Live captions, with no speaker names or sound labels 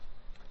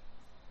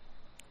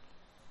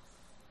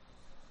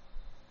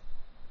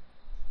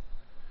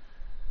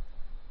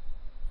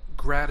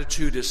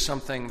gratitude is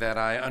something that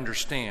I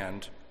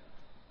understand.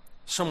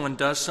 Someone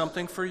does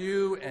something for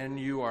you and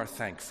you are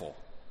thankful.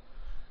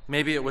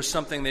 Maybe it was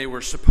something they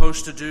were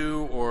supposed to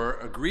do or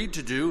agreed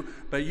to do,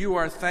 but you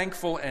are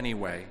thankful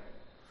anyway.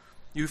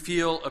 You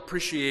feel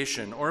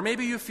appreciation, or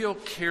maybe you feel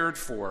cared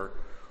for,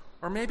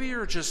 or maybe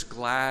you're just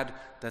glad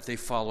that they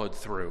followed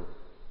through.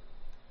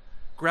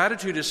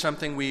 Gratitude is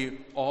something we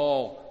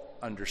all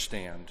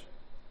understand.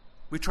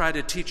 We try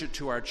to teach it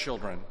to our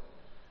children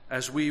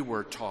as we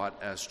were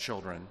taught as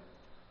children.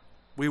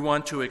 We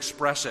want to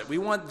express it. We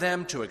want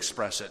them to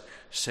express it.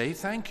 Say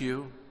thank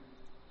you.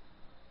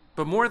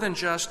 But more than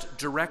just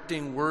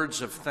directing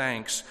words of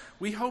thanks,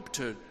 we hope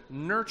to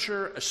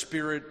nurture a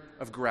spirit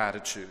of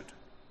gratitude.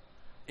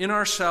 In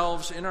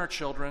ourselves, in our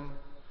children,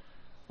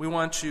 we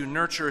want to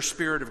nurture a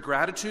spirit of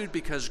gratitude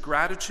because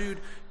gratitude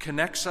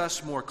connects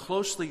us more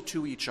closely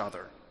to each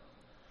other.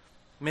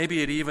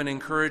 Maybe it even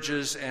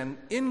encourages an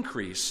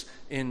increase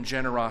in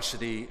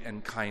generosity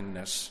and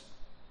kindness.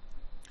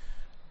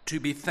 To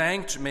be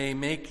thanked may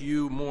make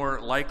you more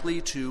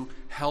likely to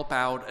help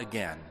out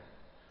again,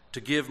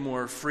 to give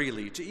more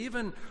freely, to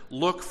even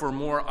look for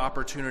more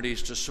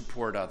opportunities to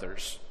support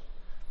others.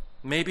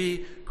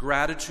 Maybe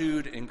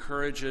gratitude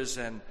encourages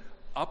an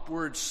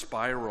upward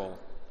spiral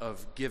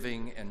of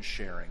giving and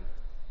sharing.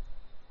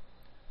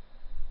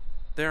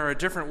 There are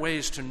different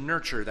ways to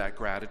nurture that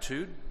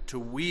gratitude, to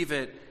weave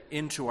it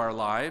into our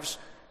lives.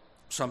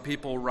 Some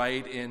people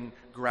write in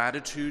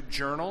gratitude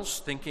journals,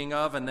 thinking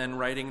of and then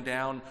writing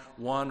down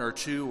 1 or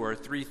 2 or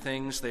 3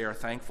 things they are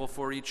thankful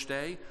for each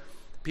day.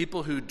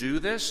 People who do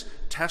this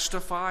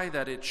testify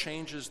that it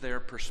changes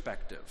their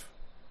perspective.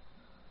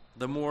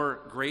 The more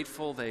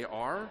grateful they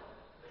are,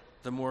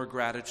 the more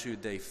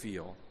gratitude they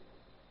feel.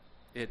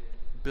 It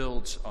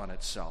builds on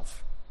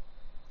itself.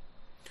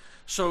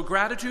 So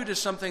gratitude is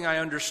something I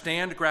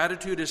understand.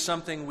 Gratitude is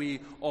something we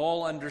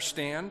all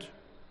understand.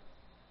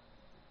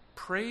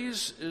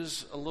 Praise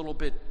is a little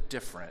bit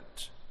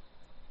different.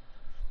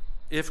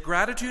 If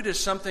gratitude is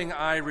something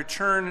I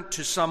return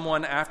to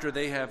someone after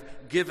they have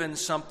given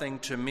something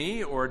to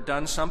me or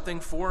done something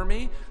for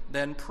me,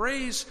 then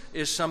praise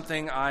is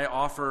something I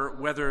offer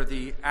whether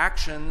the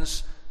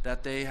actions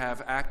that they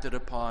have acted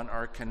upon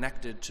are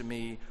connected to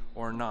me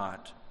or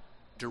not,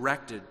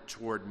 directed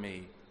toward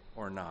me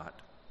or not.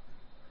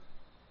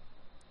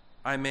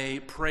 I may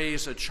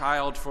praise a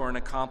child for an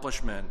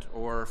accomplishment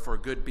or for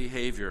good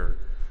behavior.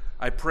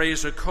 I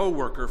praise a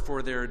coworker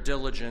for their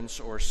diligence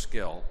or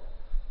skill.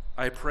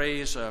 I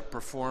praise a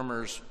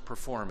performer's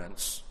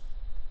performance.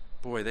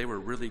 Boy, they were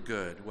really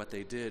good. What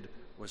they did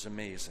was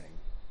amazing.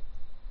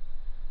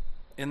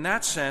 In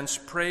that sense,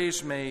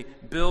 praise may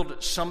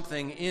build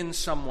something in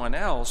someone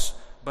else,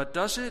 but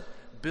does it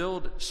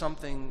build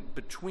something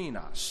between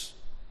us?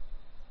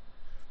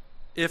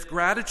 If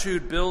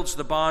gratitude builds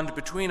the bond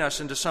between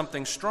us into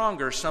something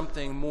stronger,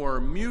 something more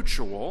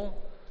mutual,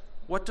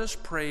 what does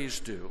praise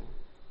do?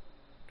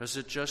 Does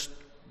it just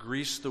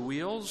grease the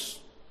wheels,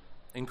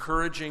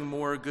 encouraging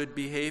more good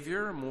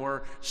behavior,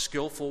 more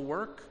skillful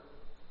work?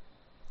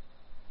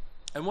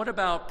 And what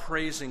about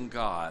praising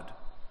God?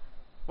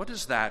 What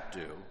does that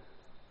do?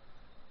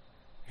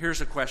 Here's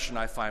a question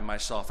I find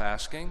myself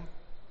asking.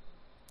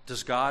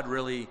 Does God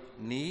really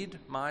need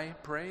my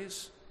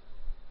praise?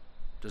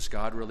 Does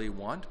God really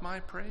want my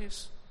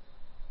praise?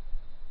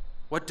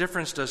 What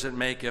difference does it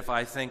make if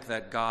I think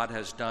that God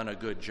has done a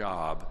good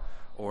job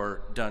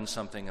or done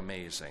something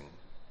amazing?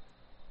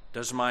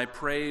 Does my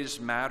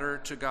praise matter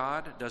to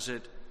God? Does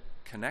it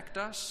connect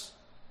us?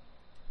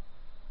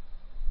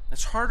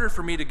 It's harder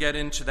for me to get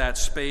into that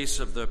space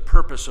of the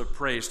purpose of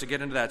praise, to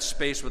get into that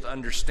space with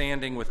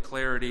understanding, with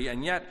clarity,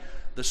 and yet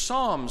the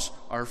Psalms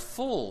are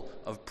full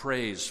of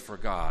praise for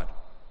God.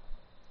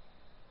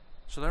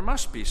 So there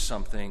must be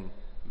something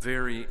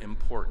very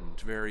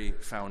important, very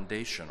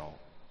foundational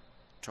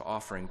to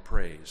offering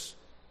praise.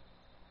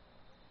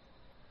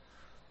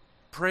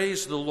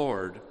 Praise the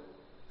Lord.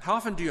 How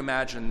often do you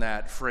imagine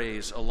that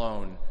phrase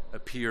alone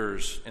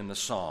appears in the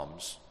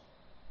Psalms?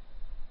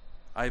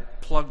 I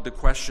plugged the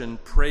question,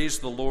 praise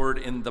the Lord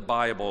in the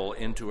Bible,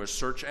 into a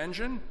search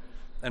engine,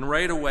 and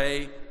right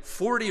away,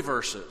 40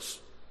 verses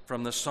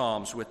from the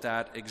Psalms with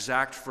that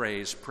exact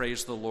phrase,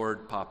 praise the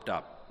Lord, popped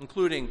up,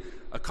 including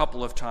a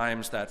couple of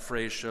times that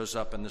phrase shows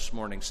up in this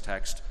morning's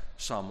text,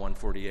 Psalm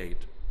 148.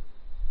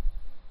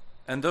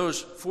 And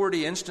those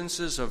 40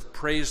 instances of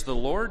praise the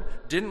Lord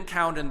didn't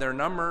count in their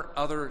number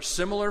other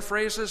similar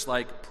phrases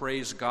like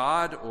praise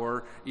God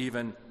or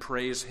even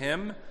praise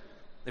Him.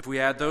 If we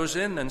add those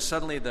in, then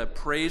suddenly the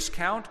praise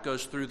count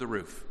goes through the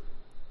roof.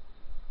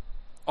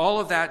 All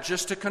of that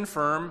just to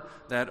confirm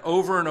that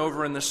over and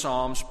over in the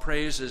Psalms,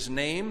 praise is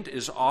named,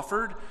 is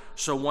offered.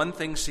 So one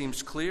thing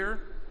seems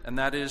clear, and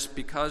that is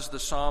because the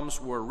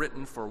Psalms were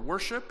written for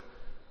worship,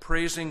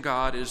 praising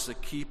God is the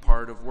key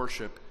part of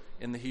worship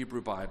in the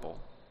Hebrew Bible,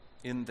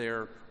 in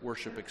their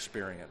worship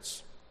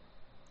experience.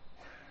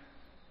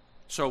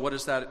 So what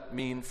does that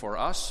mean for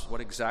us?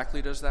 What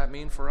exactly does that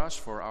mean for us,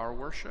 for our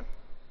worship?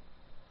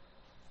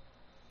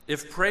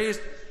 If praise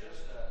is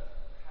just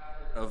a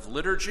pattern of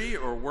liturgy,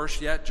 or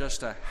worse yet,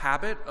 just a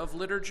habit of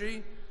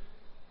liturgy,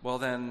 well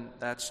then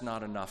that's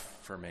not enough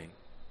for me.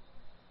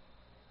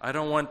 I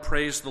don't want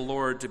praise the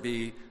Lord to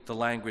be the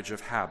language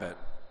of habit.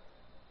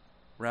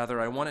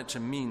 Rather, I want it to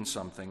mean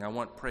something. I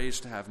want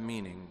praise to have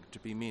meaning, to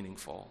be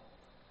meaningful.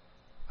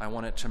 I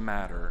want it to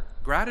matter.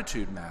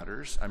 Gratitude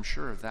matters, I'm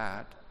sure of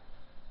that.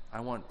 I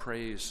want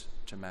praise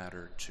to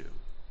matter too.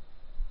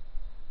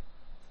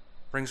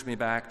 Brings me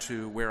back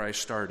to where I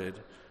started.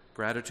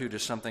 Gratitude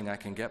is something I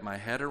can get my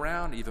head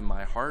around, even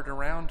my heart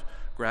around.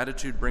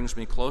 Gratitude brings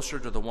me closer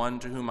to the one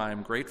to whom I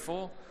am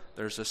grateful.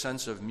 There's a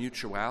sense of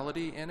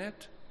mutuality in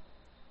it.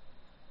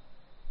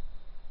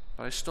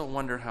 But I still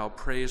wonder how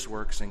praise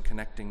works in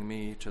connecting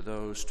me to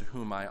those to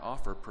whom I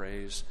offer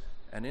praise,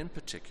 and in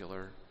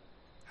particular,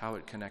 how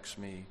it connects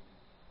me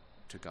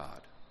to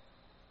God.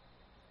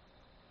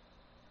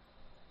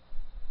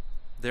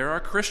 There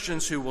are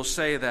Christians who will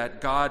say that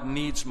God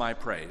needs my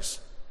praise,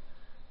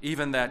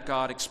 even that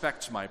God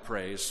expects my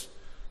praise.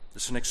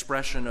 It's an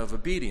expression of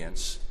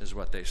obedience, is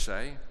what they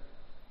say,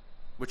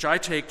 which I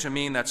take to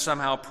mean that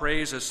somehow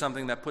praise is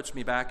something that puts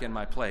me back in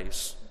my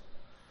place.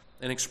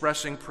 In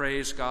expressing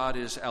praise, God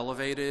is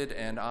elevated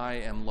and I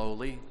am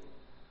lowly.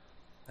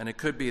 And it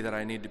could be that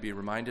I need to be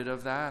reminded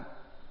of that.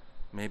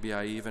 Maybe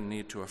I even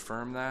need to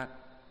affirm that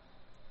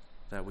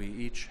we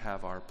each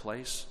have our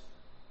place.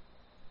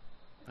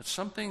 But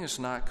something is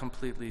not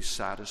completely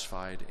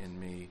satisfied in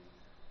me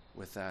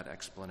with that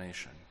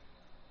explanation.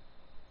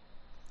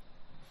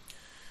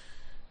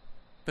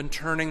 Been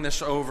turning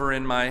this over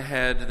in my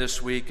head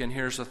this week, and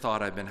here's a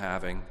thought I've been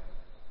having.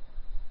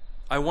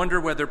 I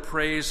wonder whether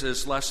praise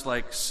is less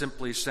like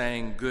simply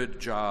saying, "Good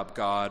job,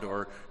 God,"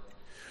 or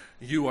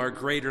 "You are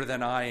greater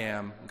than I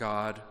am,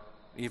 God,"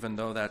 even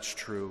though that's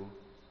true,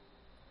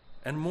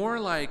 and more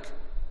like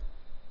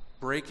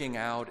breaking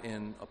out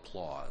in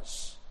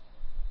applause,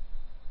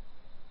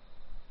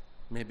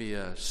 maybe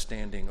a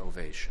standing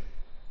ovation.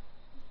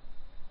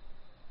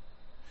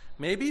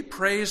 Maybe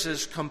praise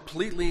is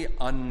completely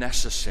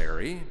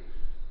unnecessary,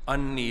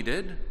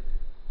 unneeded,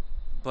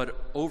 but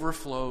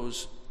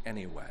overflows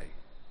anyway.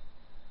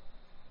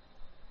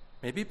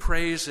 Maybe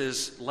praise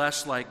is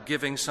less like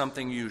giving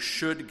something you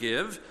should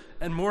give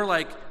and more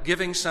like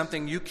giving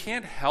something you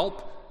can't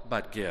help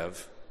but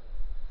give.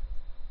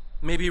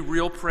 Maybe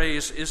real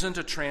praise isn't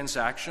a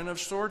transaction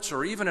of sorts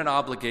or even an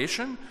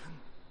obligation,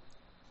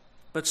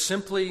 but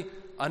simply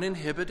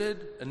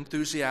uninhibited,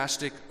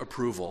 enthusiastic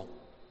approval,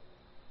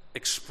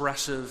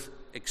 expressive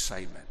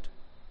excitement.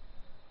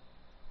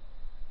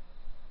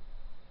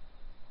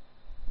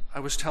 I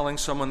was telling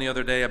someone the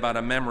other day about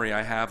a memory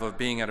I have of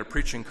being at a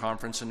preaching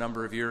conference a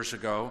number of years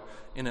ago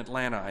in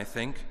Atlanta, I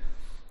think,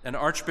 and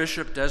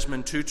Archbishop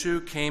Desmond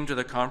Tutu came to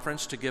the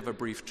conference to give a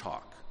brief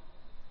talk.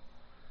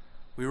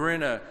 We were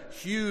in a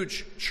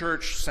huge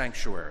church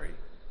sanctuary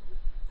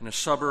in a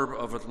suburb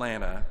of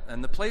Atlanta,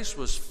 and the place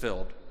was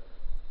filled,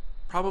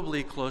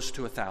 probably close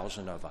to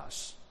 1,000 of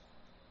us.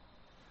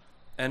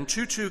 And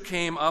Tutu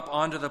came up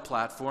onto the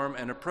platform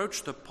and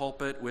approached the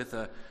pulpit with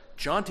a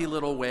jaunty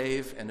little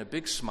wave and a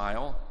big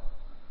smile,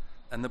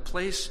 and the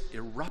place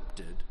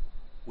erupted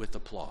with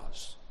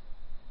applause.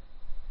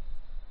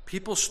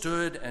 People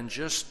stood and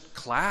just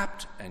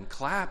clapped and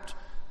clapped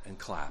and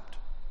clapped.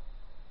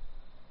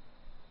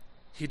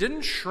 He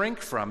didn't shrink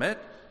from it,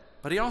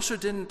 but he also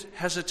didn't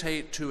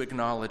hesitate to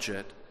acknowledge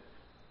it.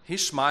 He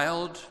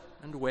smiled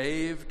and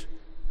waved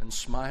and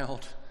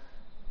smiled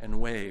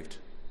and waved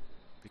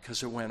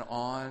because it went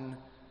on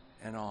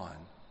and on.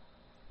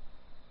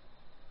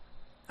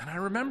 And I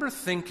remember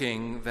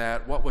thinking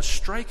that what was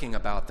striking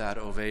about that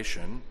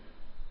ovation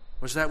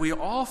was that we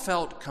all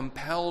felt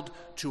compelled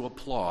to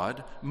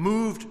applaud,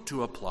 moved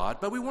to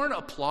applaud, but we weren't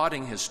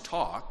applauding his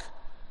talk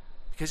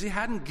because he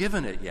hadn't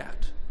given it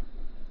yet.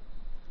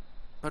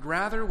 But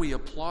rather we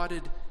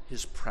applauded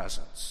his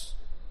presence.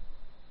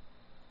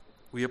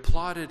 We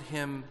applauded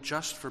him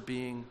just for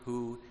being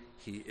who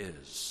he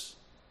is.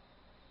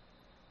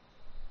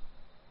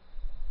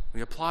 We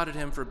applauded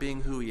him for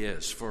being who he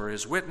is, for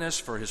his witness,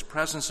 for his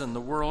presence in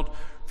the world,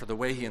 for the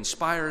way he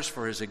inspires,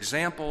 for his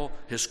example,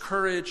 his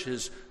courage,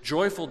 his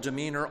joyful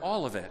demeanor,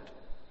 all of it.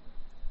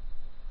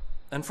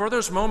 And for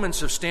those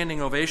moments of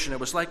standing ovation,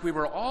 it was like we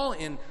were all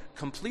in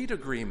complete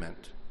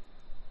agreement.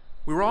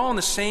 We were all on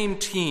the same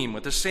team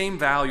with the same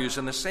values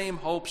and the same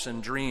hopes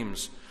and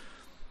dreams,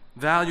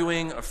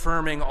 valuing,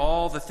 affirming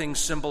all the things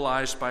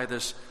symbolized by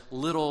this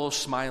little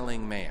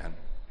smiling man.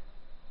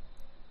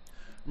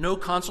 No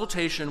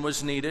consultation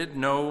was needed,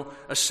 no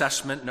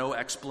assessment, no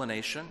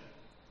explanation.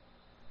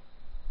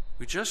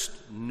 We just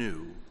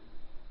knew,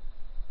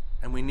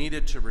 and we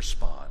needed to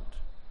respond,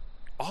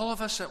 all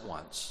of us at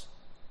once.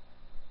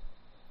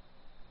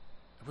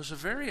 It was a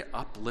very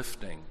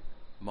uplifting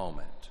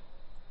moment.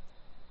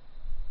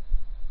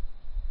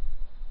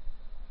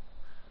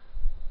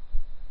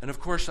 And of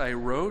course, I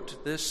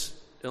wrote this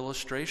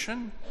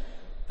illustration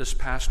this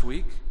past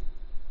week,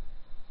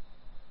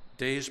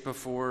 days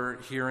before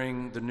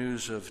hearing the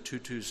news of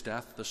Tutu's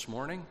death this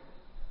morning.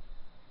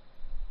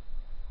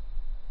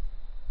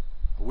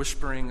 A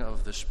whispering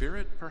of the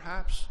Spirit,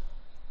 perhaps?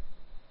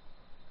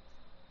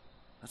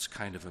 That's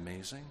kind of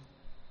amazing.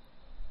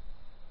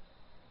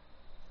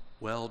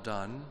 Well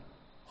done,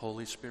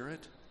 Holy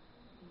Spirit.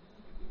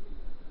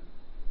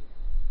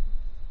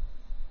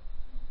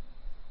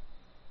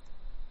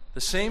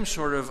 The same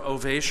sort of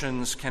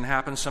ovations can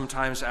happen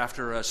sometimes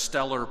after a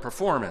stellar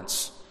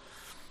performance.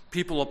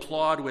 People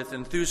applaud with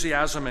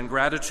enthusiasm and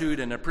gratitude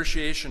and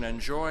appreciation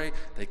and joy.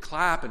 They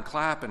clap and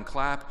clap and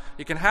clap.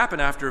 It can happen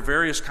after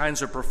various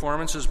kinds of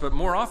performances, but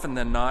more often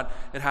than not,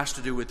 it has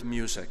to do with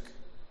music.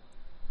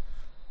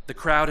 The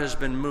crowd has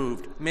been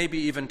moved, maybe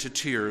even to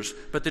tears,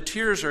 but the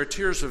tears are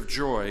tears of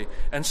joy,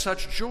 and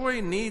such joy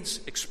needs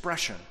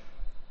expression.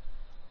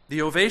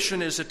 The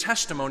ovation is a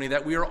testimony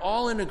that we are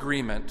all in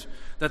agreement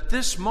that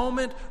this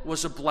moment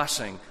was a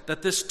blessing,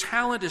 that this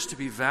talent is to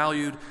be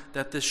valued,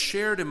 that this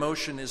shared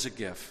emotion is a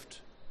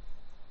gift.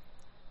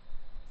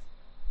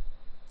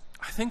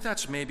 I think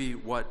that's maybe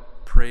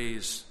what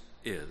praise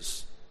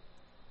is.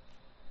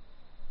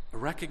 A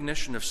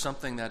recognition of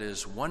something that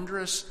is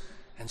wondrous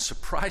and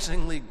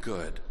surprisingly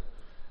good,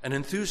 an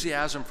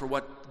enthusiasm for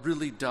what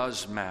really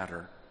does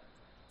matter,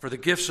 for the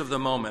gifts of the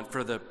moment,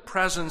 for the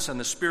presence and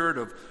the spirit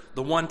of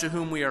the one to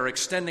whom we are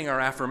extending our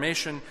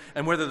affirmation,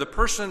 and whether the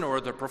person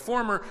or the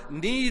performer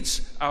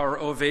needs our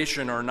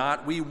ovation or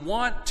not, we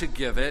want to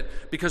give it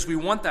because we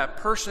want that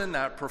person,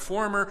 that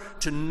performer,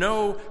 to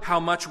know how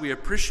much we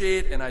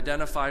appreciate and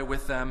identify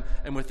with them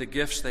and with the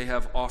gifts they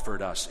have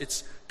offered us.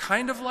 It's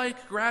kind of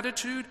like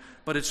gratitude,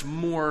 but it's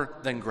more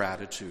than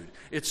gratitude.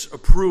 It's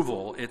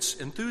approval, it's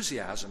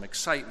enthusiasm,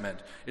 excitement,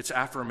 it's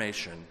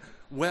affirmation.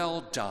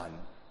 Well done,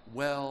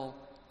 well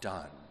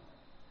done.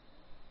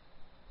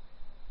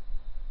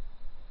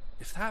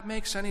 If that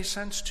makes any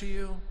sense to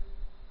you,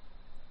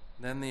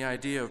 then the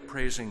idea of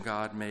praising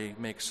God may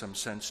make some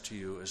sense to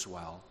you as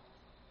well.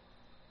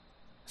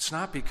 It's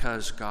not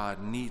because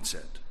God needs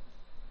it.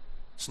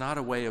 It's not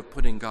a way of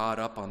putting God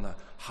up on the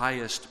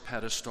highest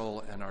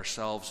pedestal and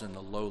ourselves in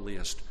the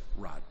lowliest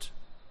rut.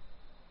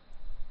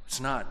 It's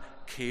not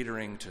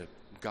catering to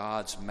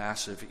God's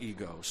massive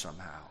ego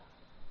somehow.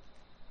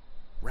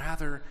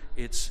 Rather,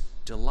 it's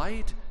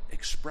delight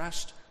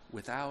expressed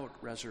without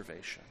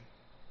reservation.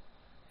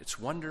 It's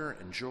wonder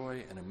and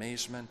joy and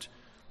amazement.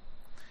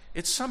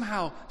 It's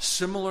somehow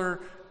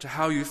similar to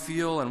how you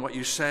feel and what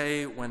you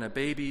say when a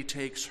baby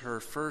takes her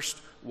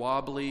first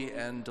wobbly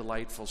and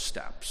delightful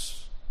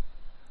steps.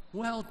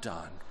 Well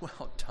done,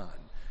 well done.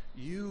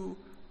 You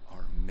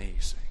are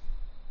amazing.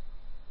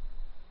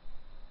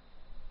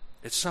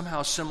 It's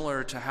somehow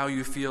similar to how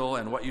you feel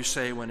and what you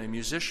say when a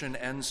musician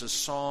ends a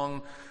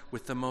song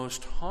with the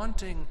most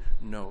haunting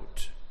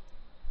note,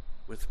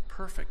 with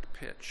perfect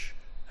pitch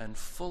and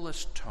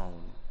fullest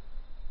tone.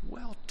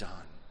 Well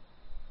done.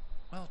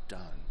 Well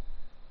done.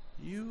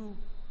 You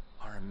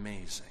are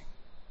amazing.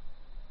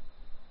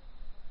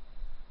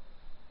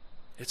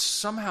 It's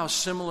somehow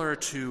similar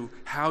to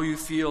how you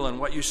feel and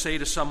what you say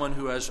to someone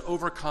who has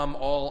overcome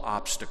all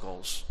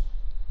obstacles,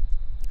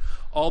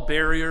 all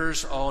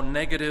barriers, all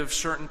negative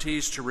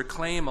certainties to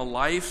reclaim a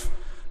life,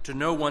 to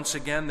know once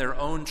again their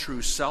own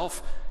true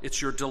self.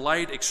 It's your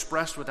delight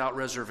expressed without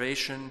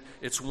reservation.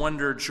 It's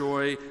wonder,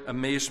 joy,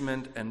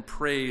 amazement, and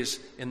praise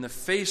in the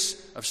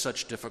face of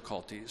such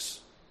difficulties.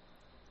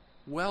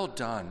 Well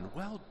done,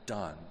 well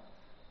done.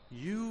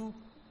 You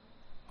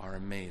are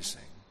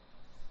amazing.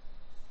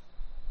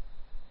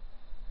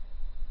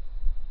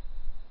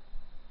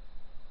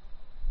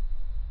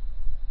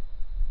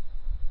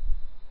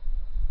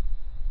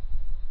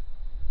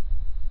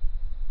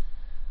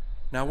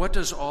 Now, what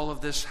does all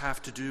of this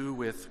have to do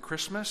with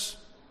Christmas?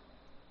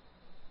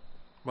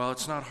 Well,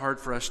 it's not hard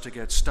for us to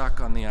get stuck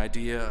on the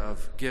idea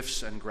of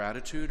gifts and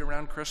gratitude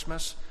around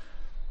Christmas.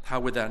 How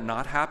would that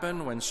not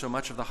happen when so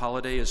much of the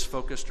holiday is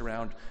focused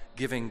around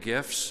giving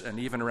gifts and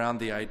even around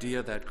the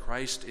idea that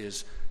Christ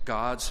is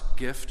God's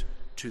gift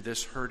to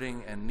this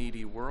hurting and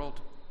needy world?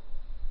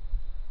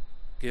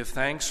 Give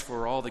thanks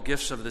for all the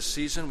gifts of the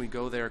season. We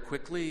go there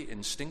quickly,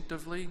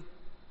 instinctively.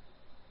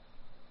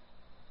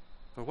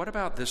 But what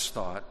about this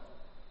thought?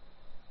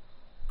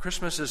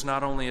 Christmas is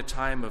not only a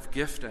time of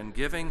gift and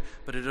giving,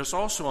 but it is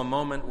also a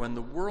moment when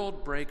the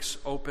world breaks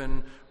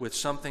open with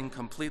something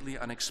completely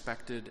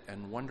unexpected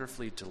and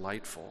wonderfully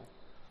delightful.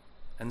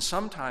 And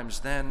sometimes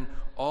then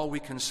all we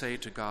can say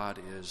to God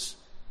is,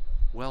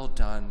 well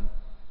done,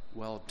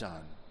 well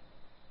done.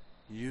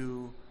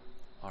 You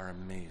are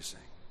amazing.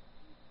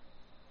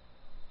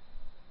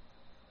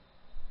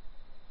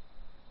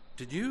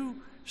 Did you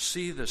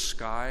see the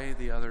sky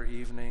the other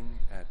evening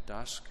at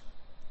dusk?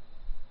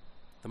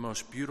 The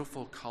most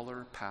beautiful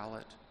color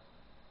palette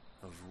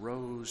of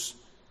rose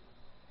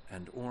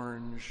and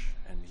orange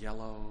and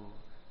yellow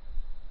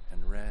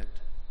and red.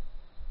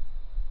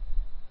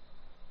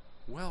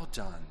 Well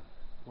done,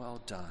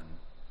 well done.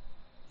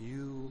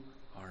 You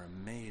are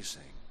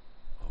amazing,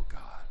 oh God.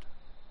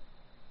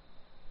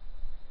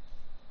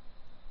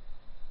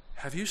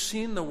 Have you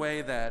seen the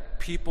way that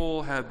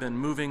people have been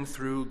moving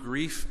through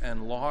grief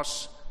and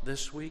loss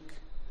this week?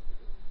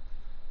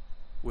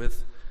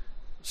 With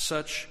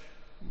such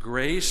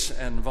grace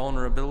and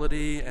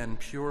vulnerability and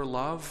pure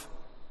love.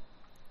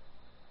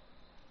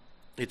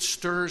 It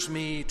stirs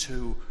me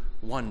to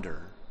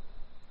wonder,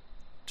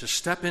 to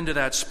step into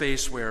that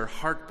space where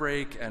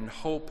heartbreak and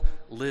hope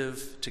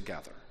live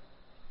together.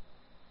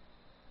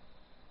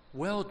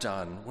 Well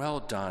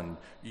done,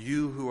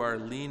 you who are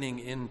leaning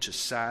into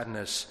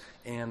sadness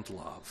and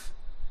love.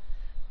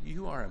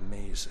 You are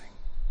amazing.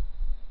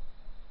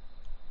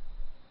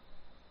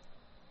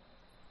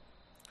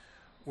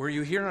 Were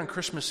you here on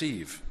Christmas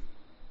Eve?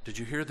 Did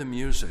you hear the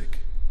music,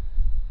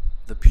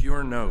 the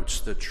pure notes,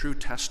 the true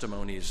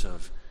testimonies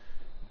of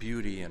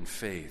beauty and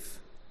faith?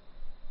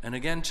 And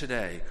again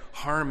today,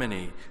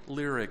 harmony,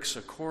 lyrics,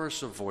 a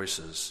chorus of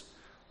voices.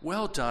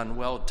 Well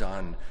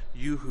done,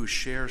 you who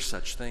share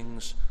such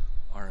things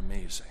are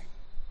amazing.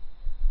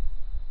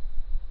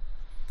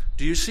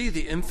 Do you see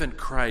the infant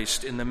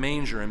Christ in the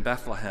manger in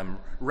Bethlehem,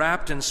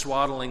 wrapped in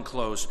swaddling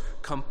clothes,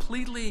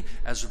 completely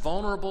as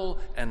vulnerable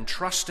and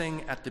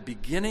trusting at the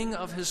beginning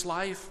of his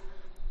life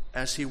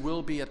as he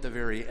will be at the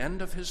very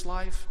end of his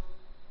life?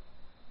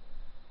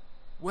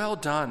 Well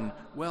done,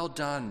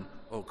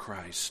 O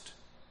Christ.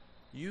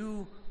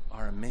 You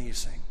are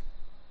amazing.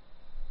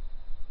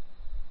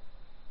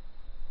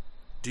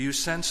 Do you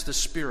sense the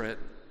Spirit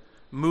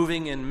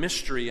moving in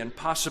mystery and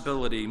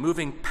possibility,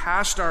 moving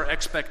past our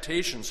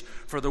expectations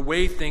for the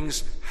way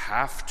things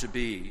have to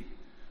be,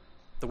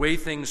 the way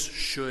things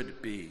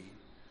should be,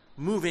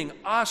 moving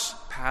us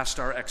past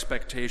our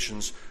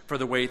expectations for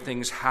the way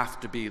things have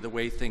to be, the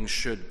way things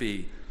should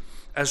be?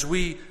 As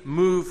we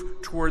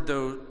move toward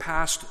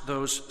past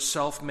those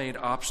self-made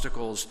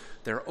obstacles,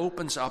 there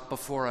opens up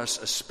before us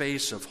a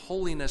space of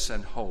holiness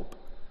and hope.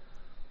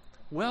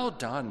 Well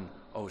done,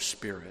 O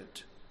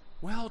Spirit.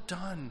 Well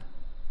done.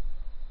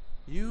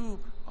 You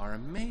are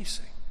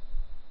amazing.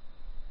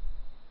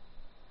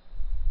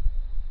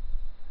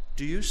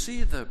 Do you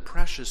see the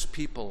precious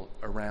people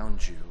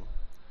around you?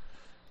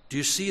 Do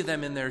you see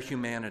them in their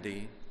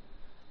humanity?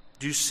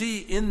 Do you see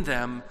in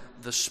them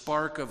the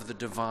spark of the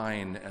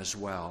divine as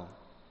well?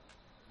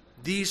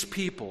 These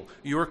people,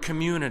 your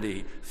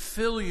community,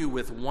 fill you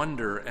with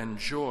wonder and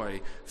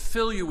joy,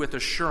 fill you with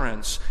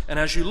assurance, and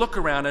as you look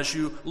around, as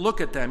you look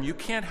at them, you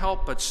can't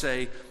help but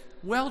say,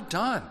 well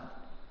done,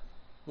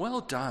 well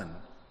done.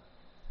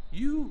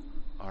 You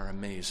are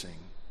amazing,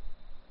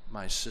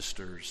 my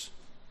sisters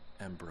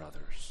and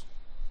brothers.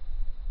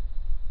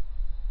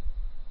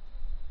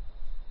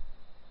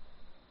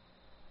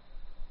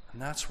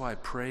 And that's why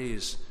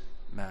praise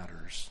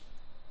matters.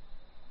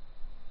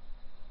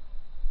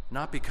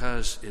 Not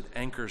because it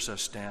anchors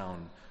us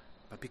down,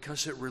 but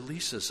because it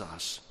releases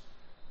us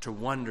to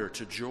wonder,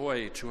 to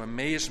joy, to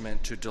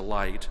amazement, to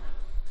delight.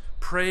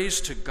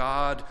 Praise to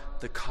God,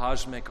 the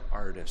cosmic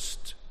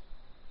artist.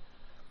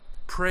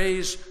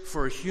 Praise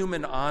for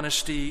human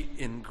honesty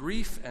in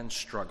grief and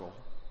struggle.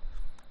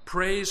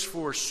 Praise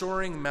for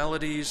soaring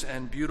melodies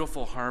and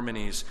beautiful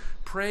harmonies.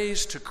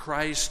 Praise to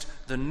Christ,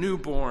 the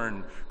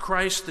newborn,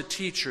 Christ the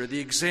teacher, the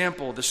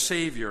example, the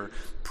Savior.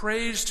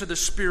 Praise to the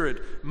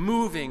Spirit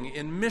moving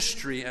in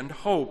mystery and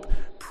hope.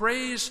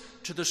 Praise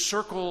to the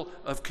circle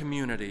of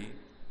community.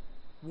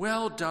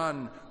 Well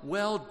done,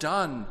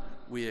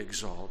 we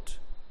exalt.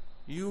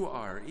 You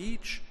are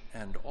each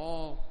and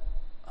all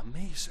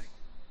amazing.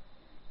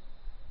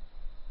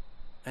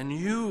 And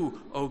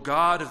you, O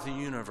God of the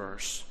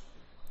universe,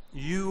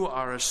 you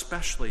are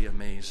especially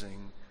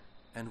amazing,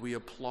 and we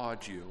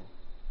applaud you.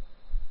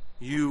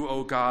 You,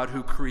 O God,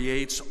 who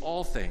creates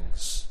all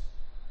things,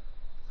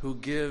 who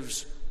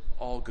gives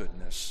all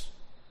goodness.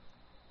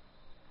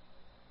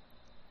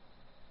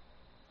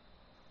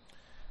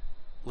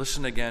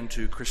 Listen again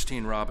to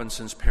Christine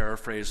Robinson's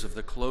paraphrase of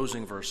the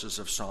closing verses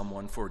of Psalm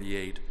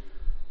 148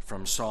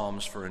 from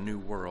Psalms for a New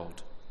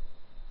World.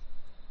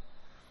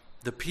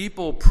 The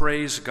people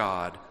praise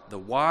God, the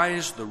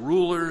wise, the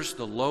rulers,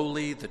 the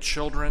lowly, the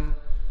children,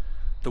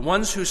 the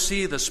ones who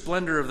see the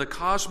splendor of the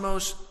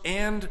cosmos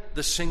and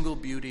the single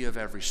beauty of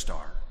every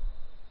star.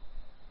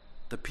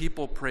 The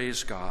people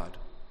praise God,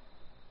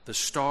 the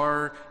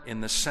star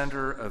in the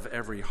center of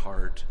every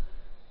heart,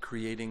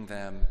 creating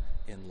them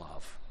in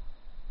love.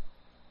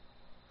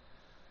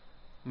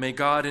 May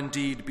God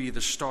indeed be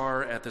the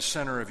star at the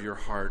center of your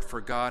heart,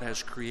 for God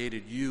has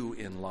created you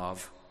in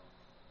love.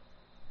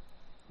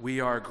 We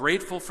are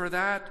grateful for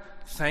that,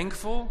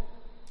 thankful,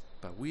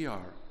 but we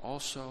are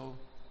also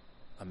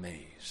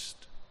amazed.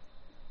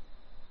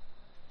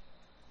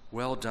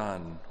 Well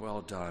done,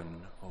 O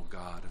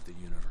God of the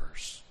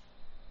universe.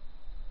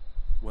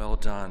 Well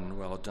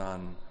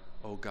done,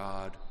 O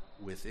God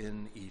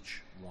within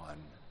each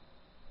one.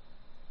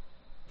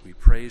 We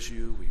praise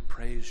you, we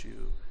praise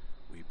you,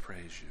 we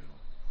praise you.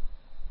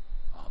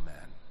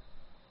 Amen.